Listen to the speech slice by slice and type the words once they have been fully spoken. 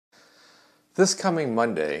This coming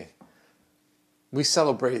Monday, we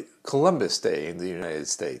celebrate Columbus Day in the United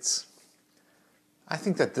States. I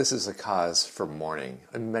think that this is a cause for mourning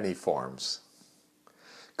in many forms.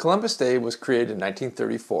 Columbus Day was created in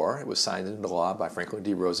 1934. It was signed into law by Franklin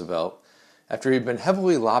D. Roosevelt after he had been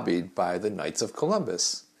heavily lobbied by the Knights of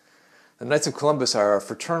Columbus. The Knights of Columbus are a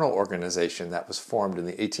fraternal organization that was formed in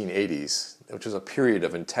the 1880s, which was a period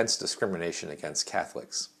of intense discrimination against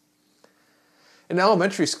Catholics. In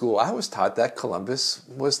elementary school, I was taught that Columbus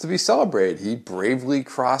was to be celebrated. He bravely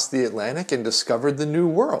crossed the Atlantic and discovered the New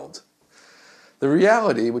World. The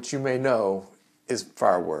reality, which you may know, is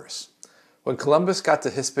far worse. When Columbus got to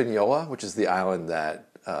Hispaniola, which is the island that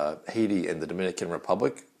Haiti and the Dominican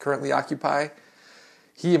Republic currently occupy,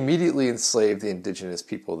 he immediately enslaved the indigenous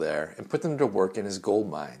people there and put them to work in his gold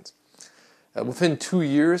mines. Within 2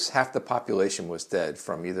 years, half the population was dead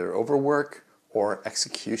from either overwork or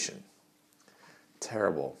execution.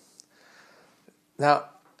 Terrible. Now,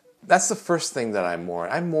 that's the first thing that I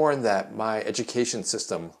mourn. I mourn that my education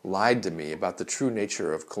system lied to me about the true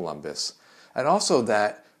nature of Columbus, and also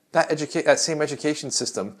that same education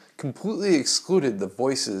system completely excluded the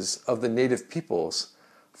voices of the native peoples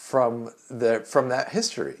from that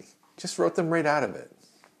history. Just wrote them right out of it.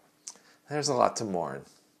 There's a lot to mourn.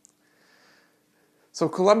 So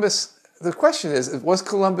Columbus, the question is, was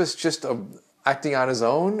Columbus just acting on his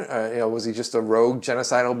own? Was he just a rogue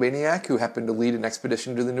genocidal maniac who happened to lead an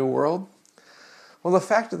expedition to the New World? Well, the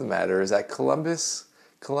fact of the matter is that Columbus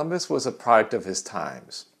was a product of his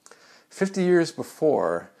times. 50 years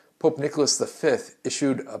before, Pope Nicholas V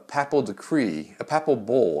issued a papal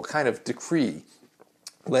bull, a kind of decree,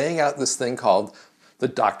 laying out this thing called the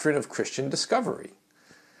Doctrine of Christian Discovery.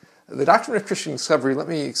 The Doctrine of Christian Discovery, let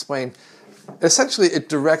me explain. Essentially, it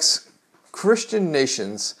directs Christian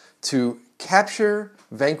nations to capture,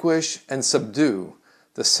 vanquish, and subdue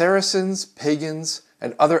the Saracens, pagans,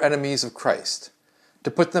 and other enemies of Christ, to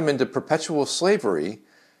put them into perpetual slavery,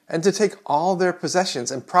 and to take all their possessions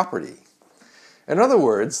and property. In other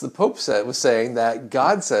words, the Pope was saying that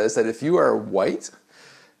God says that if you are white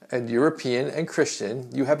and European and Christian,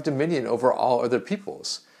 you have dominion over all other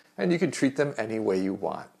peoples, and you can treat them any way you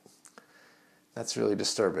want. That's really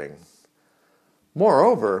disturbing.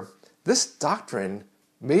 Moreover, this doctrine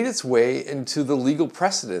made its way into the legal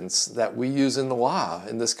precedents that we use in the law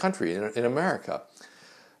in this country, in America.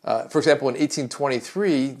 For example, in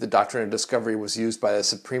 1823, the Doctrine of Discovery was used by the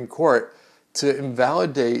Supreme Court to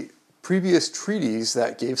invalidate previous treaties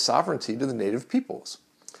that gave sovereignty to the native peoples.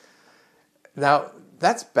 Now,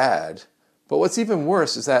 that's bad, but what's even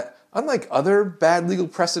worse is that unlike other bad legal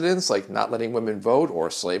precedents, like not letting women vote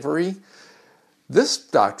or slavery, this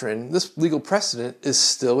doctrine, this legal precedent, is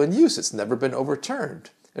still in use. It's never been overturned.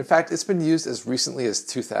 In fact, it's been used as recently as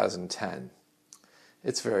 2010.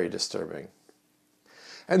 It's very disturbing.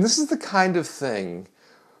 And this is the kind of thing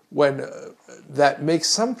that makes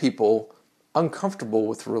some people uncomfortable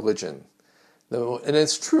with religion. And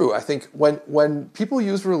it's true. I think when people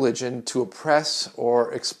use religion to oppress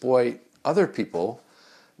or exploit other people,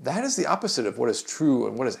 that is the opposite of what is true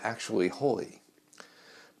and what is actually holy.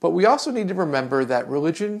 But we also need to remember that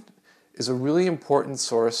religion is a really important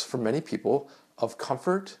source for many people of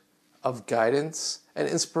comfort, of guidance, and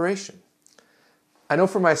inspiration. I know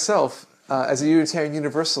for myself, as a Unitarian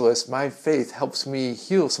Universalist, my faith helps me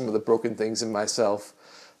heal some of the broken things in myself,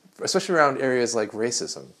 especially around areas like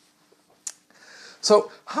racism.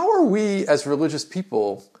 So how are we as religious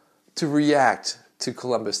people to react to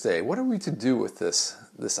Columbus Day? What are we to do with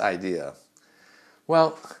this idea?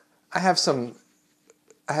 Well, I have some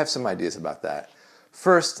ideas about that.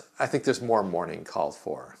 First, I think there's more mourning called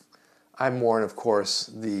for. I mourn, of course,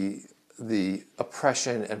 the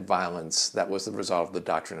oppression and violence that was the result of the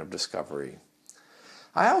Doctrine of Discovery.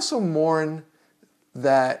 I also mourn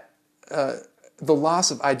that the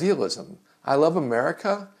loss of idealism. I love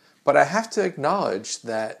America, but I have to acknowledge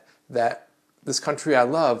that this country I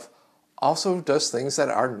love also does things that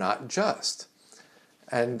are not just.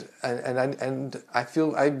 And I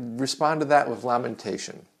feel I respond to that with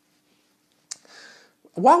lamentation.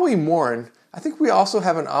 While we mourn, I think we also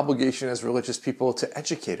have an obligation as religious people to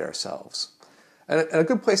educate ourselves. And a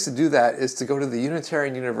good place to do that is to go to the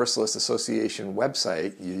Unitarian Universalist Association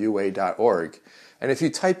website, uua.org. And if you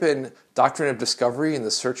type in Doctrine of Discovery in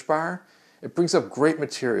the search bar, it brings up great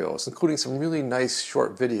materials, including some really nice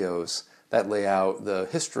short videos that lay out the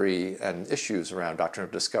history and issues around Doctrine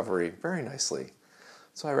of Discovery very nicely.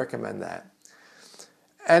 So I recommend that.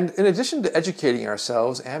 And in addition to educating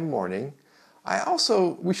ourselves and mourning,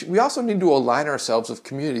 we also need to align ourselves with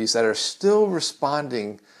communities that are still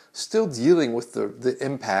responding, still dealing with the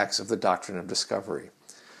impacts of the Doctrine of Discovery.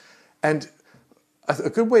 And A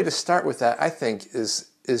good way to start with that, I think, is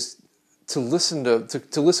to listen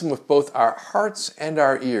with both our hearts and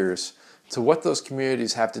our ears to what those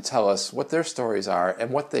communities have to tell us, what their stories are,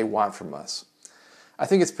 and what they want from us. I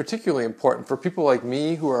think it's particularly important for people like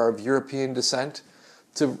me who are of European descent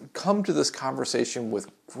to come to this conversation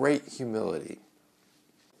with great humility.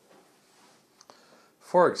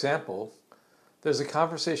 For example, there's a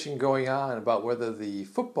conversation going on about whether the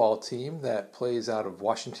football team that plays out of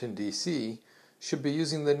Washington, D.C. should be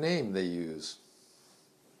using the name they use.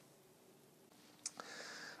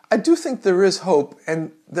 I do think there is hope,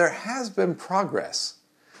 and there has been progress.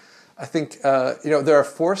 I think there are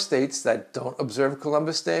 4 states that don't observe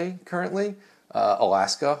Columbus Day currently: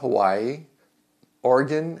 Alaska, Hawaii,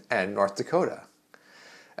 Oregon, and North Dakota.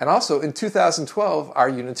 And also in 2012, our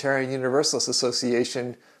Unitarian Universalist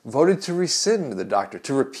Association voted to rescind the doctrine,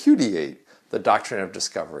 to repudiate the Doctrine of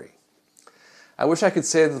Discovery. I wish I could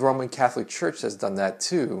say that the Roman Catholic Church has done that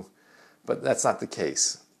too, but that's not the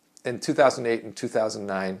case. In 2008 and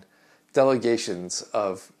 2009, delegations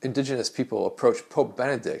of indigenous people approached Pope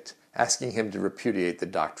Benedict asking him to repudiate the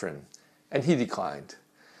doctrine, and he declined.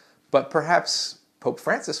 But perhaps Pope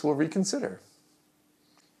Francis will reconsider.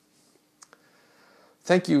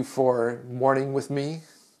 Thank you for mourning with me,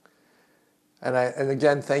 and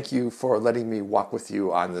again, thank you for letting me walk with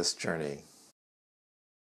you on this journey.